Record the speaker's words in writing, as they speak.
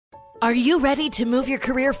Are you ready to move your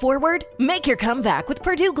career forward? Make your comeback with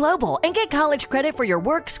Purdue Global and get college credit for your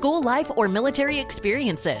work, school life, or military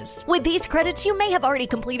experiences. With these credits, you may have already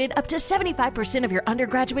completed up to 75% of your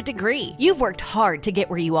undergraduate degree. You've worked hard to get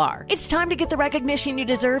where you are. It's time to get the recognition you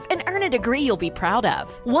deserve and earn a degree you'll be proud of.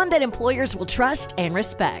 One that employers will trust and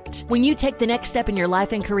respect. When you take the next step in your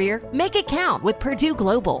life and career, make it count with Purdue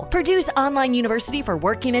Global, Purdue's online university for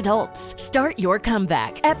working adults. Start your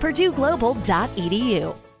comeback at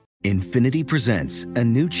purdueglobal.edu. Infiniti presents a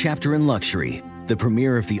new chapter in luxury, the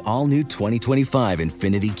premiere of the all-new 2025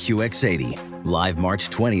 Infiniti QX80, live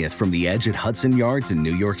March 20th from the Edge at Hudson Yards in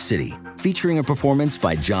New York City, featuring a performance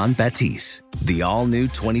by Jon Batiste. The all-new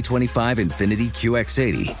 2025 Infiniti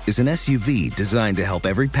QX80 is an SUV designed to help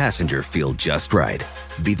every passenger feel just right.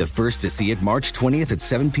 Be the first to see it March 20th at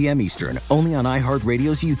 7 p.m. Eastern, only on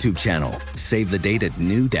iHeartRadio's YouTube channel. Save the date at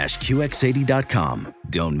new-QX80.com.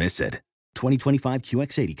 Don't miss it. 2025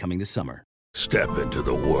 QX80 coming this summer. Step into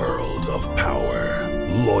the world of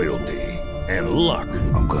power, loyalty, and luck.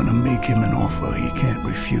 I'm gonna make him an offer he can't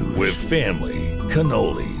refuse. With family,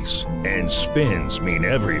 cannolis, and spins mean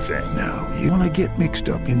everything. Now, you wanna get mixed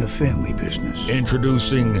up in the family business.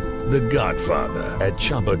 Introducing The Godfather at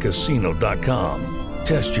ChumbaCasino.com.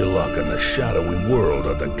 Test your luck in the shadowy world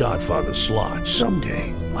of The Godfather slot.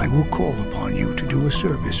 Someday, I will call upon you to do a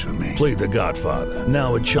service for me. Play The Godfather,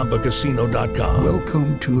 now at ChumbaCasino.com.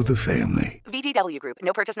 Welcome to the family. VGW Group.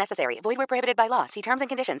 No purchase necessary. Void where prohibited by law. See terms and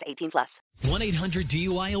conditions. 18+.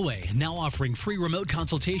 1-800-DUI-OA now offering free remote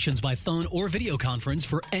consultations by phone or video conference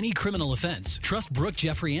for any criminal offense. Trust Brooke,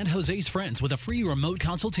 Jeffrey, and Jose's friends with a free remote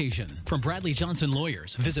consultation. From Bradley Johnson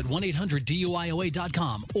Lawyers, visit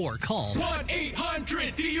 1-800-DUI-OA.com or call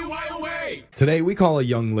 1-800-DUI-OA. Today, we call a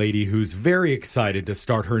young lady who's very excited to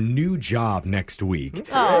start her new job next week.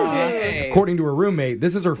 Hey. According to her roommate,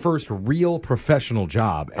 this is her first real professional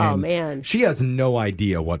job. And man. she has no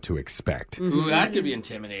idea what to expect. Ooh, that could be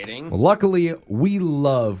intimidating. Well, luckily, we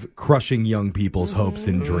love crushing young people's hopes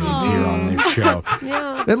and dreams here on this show.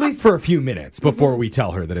 Yeah. At least for a few minutes before we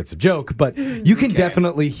tell her that it's a joke. But you can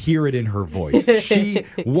definitely hear it in her voice. She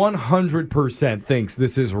 100% thinks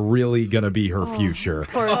this is really going to be her future.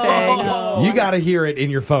 Poor thing. You got to hear it in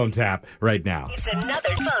your phone tap right now. It's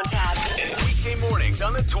another phone tap. Weekday mornings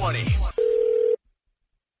on the 20s.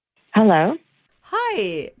 Hello.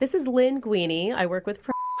 Hi, this is Lynn Guini. I work with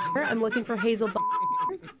I'm looking for Hazel.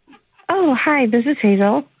 Oh, hi, this is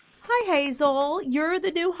Hazel. Hi, Hazel. You're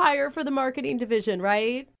the new hire for the marketing division,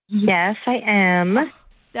 right? Yes, I am.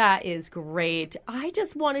 That is great. I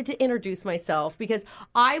just wanted to introduce myself because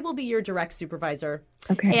I will be your direct supervisor.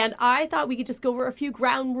 Okay. And I thought we could just go over a few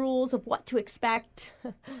ground rules of what to expect.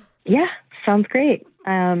 Yeah, sounds great.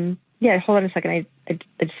 Yeah, hold on a second. I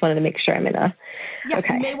just wanted to make sure I'm in a... Yeah,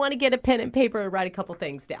 okay. You may want to get a pen and paper and write a couple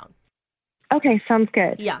things down. Okay, sounds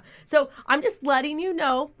good. Yeah. So I'm just letting you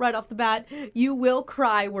know right off the bat, you will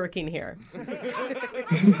cry working here.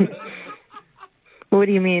 What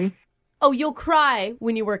do you mean? Oh, you'll cry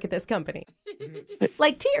when you work at this company.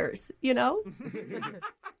 Like tears, you know?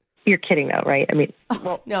 You're kidding though, right? I mean...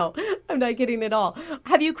 Oh, no, I'm not kidding at all.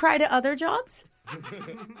 Have you cried at other jobs?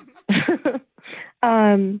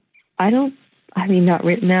 No, I don't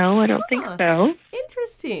think so.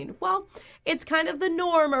 Interesting. Well, it's kind of the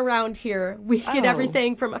norm around here. We get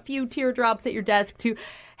everything from a few teardrops at your desk to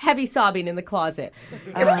heavy sobbing in the closet.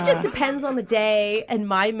 It really just depends on the day and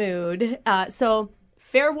my mood. So,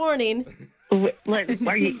 fair warning.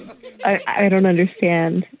 I don't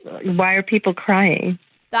understand. Why are people crying?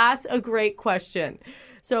 That's a great question.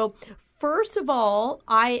 So, first of all,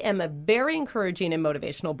 I am a very encouraging and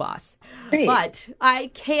motivational boss. Great. But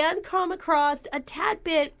I can come across a tad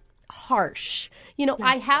bit harsh. You know,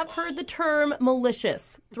 I have heard the term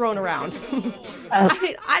malicious thrown around.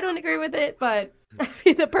 I don't agree with it, but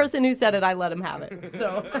the person who said it, I let him have it.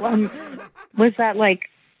 So, was that what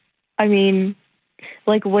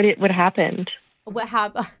happened? What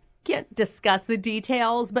happened? Can't discuss the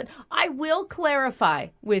details, but I will clarify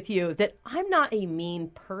with you that I'm not a mean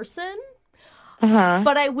person,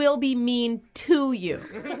 but I will be mean to you.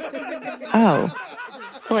 Oh,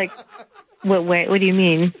 what way? What do you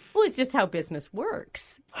mean? Well, it's just how business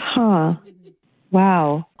works. Huh.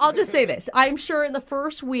 Wow. I'll just say this. I'm sure in the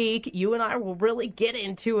first week, you and I will really get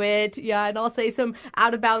into it. Yeah, and I'll say some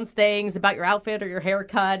out-of-bounds things about your outfit or your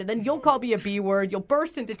haircut, and then you'll call me a B word. You'll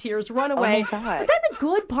burst into tears, run away. Oh, my God. But then the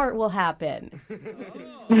good part will happen.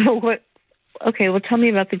 What? Okay, well, tell me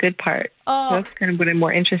about the good part. That's kind of what I'm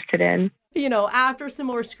more interested in. You know, after some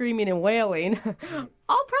more screaming and wailing,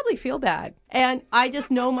 I'll probably feel bad. And I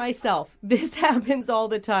just know myself. This happens all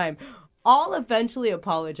the time. I'll eventually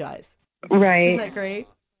apologize. Right. Isn't that great?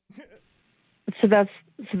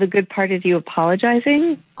 So the good part is you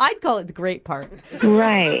apologizing? I'd call it the great part.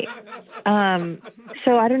 Right.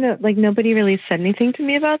 So I don't know, like nobody really said anything to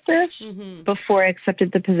me about this before I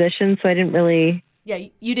accepted the position, so I didn't really... Yeah,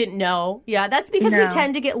 you didn't know. Yeah, that's because we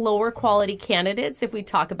tend to get lower quality candidates if we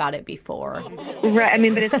talk about it before. Right, I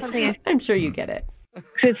mean, but it's something... I'm sure you get it. Because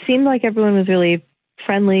it seemed like everyone was really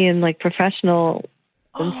friendly and like professional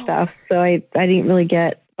and stuff, so I didn't really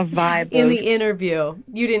get a vibe in the interview.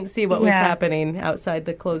 You didn't see what was happening outside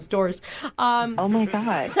the closed doors. Oh my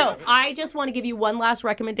God. So I just want to give you one last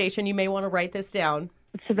recommendation. You may want to write this down.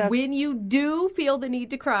 So when you do feel the need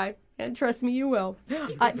to cry, and trust me, you will,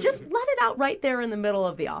 just let it out right there in the middle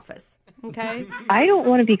of the office. Okay? I don't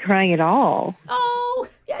want to be crying at all. Oh,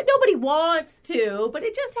 yeah, nobody wants to, but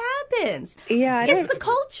it just happens. Yeah. It's the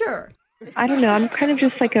culture. I don't know. I'm kind of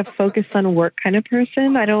just like a focus on work kind of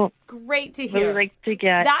person. I don't Great to hear. really like to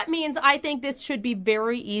get... That means I think this should be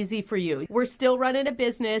very easy for you. We're still running a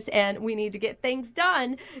business and we need to get things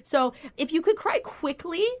done. So if you could cry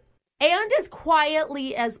quickly and as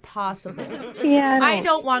quietly as possible. Yeah, I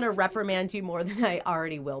don't want to reprimand you more than I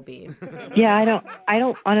already will be. Yeah, I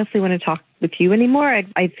don't honestly want to talk with you anymore.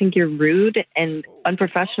 I think you're rude and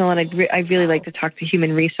unprofessional, and I'd really like to talk to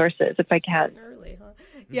human resources if I can. Early, huh?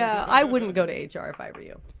 Yeah, I wouldn't go to HR if I were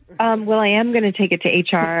you. Well, I am going to take it to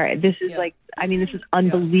HR. This is this is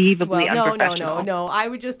unbelievably unprofessional. No. I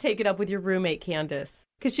would just take it up with your roommate, Candace,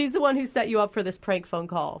 because she's the one who set you up for this prank phone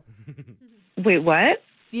call. Wait, what?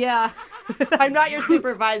 Yeah, I'm not your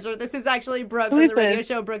supervisor. This is actually Brooke from the radio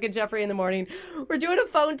show Brooke and Jeffrey in the Morning. We're doing a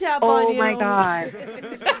phone tap on you. Oh, my God.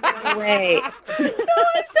 No way. No, I'm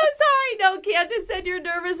so sorry. No, Candace said you're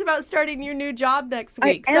nervous about starting your new job next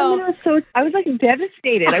week. I was like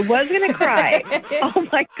devastated. I was going to cry. Oh,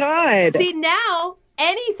 my God. See, now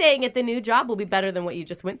anything at the new job will be better than what you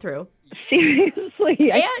just went through.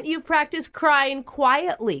 Seriously. And you've practiced crying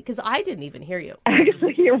quietly, because I didn't even hear you.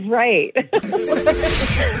 Actually, you're right. Wake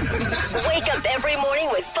up every morning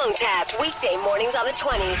with phone taps. Weekday mornings on the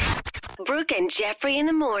 20s. Brooke and Jeffrey in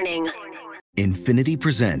the Morning. Infiniti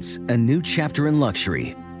presents a new chapter in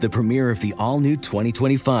luxury, the premiere of the all-new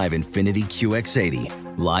 2025 Infiniti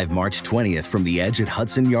QX80, live March 20th from the Edge at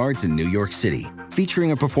Hudson Yards in New York City,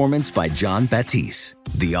 featuring a performance by John Batiste.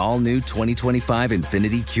 The all-new 2025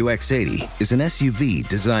 Infiniti QX80 is an SUV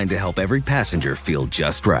designed to help every passenger feel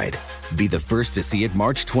just right. Be the first to see it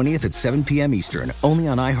March 20th at 7 p.m. Eastern, only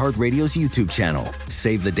on iHeartRadio's YouTube channel.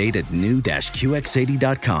 Save the date at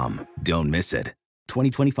new-QX80.com. Don't miss it.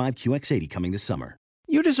 2025 QX80 coming this summer.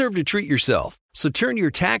 You deserve to treat yourself, so turn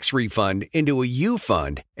your tax refund into a U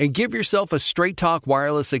fund and give yourself a Straight Talk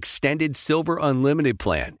Wireless Extended Silver Unlimited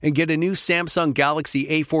plan and get a new Samsung Galaxy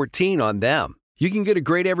A14 on them. You can get a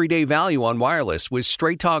great everyday value on wireless with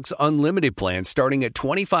Straight Talk's Unlimited plan starting at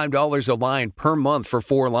 $25 a line per month for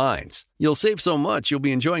 4 lines. You'll save so much you'll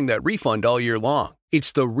be enjoying that refund all year long.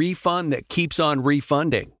 It's the refund that keeps on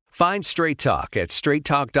refunding. Find Straight Talk at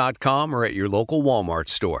straighttalk.com or at your local Walmart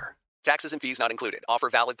store. Taxes and fees not included. Offer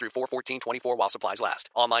valid through 4/14/24 while supplies last.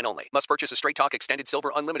 Online only. Must purchase a Straight Talk Extended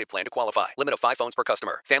Silver Unlimited plan to qualify. Limit of 5 phones per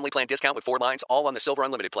customer. Family plan discount with 4 lines, all on the Silver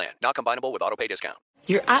Unlimited plan. Not combinable with autopay discount.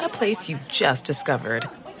 You're at a place you just discovered.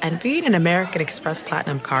 And being an American Express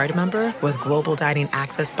Platinum card member with global dining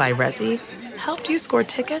access by Resy helped you score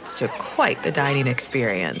tickets to quite the dining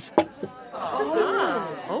experience. Oh,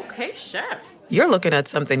 okay, chef. You're looking at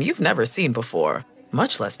something you've never seen before,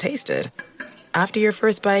 much less tasted. After your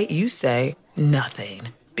first bite, you say nothing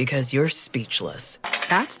because you're speechless.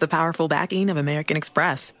 That's the powerful backing of American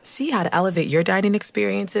Express. See how to elevate your dining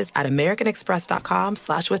experiences at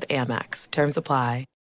americanexpress.com/withAmex. Terms apply.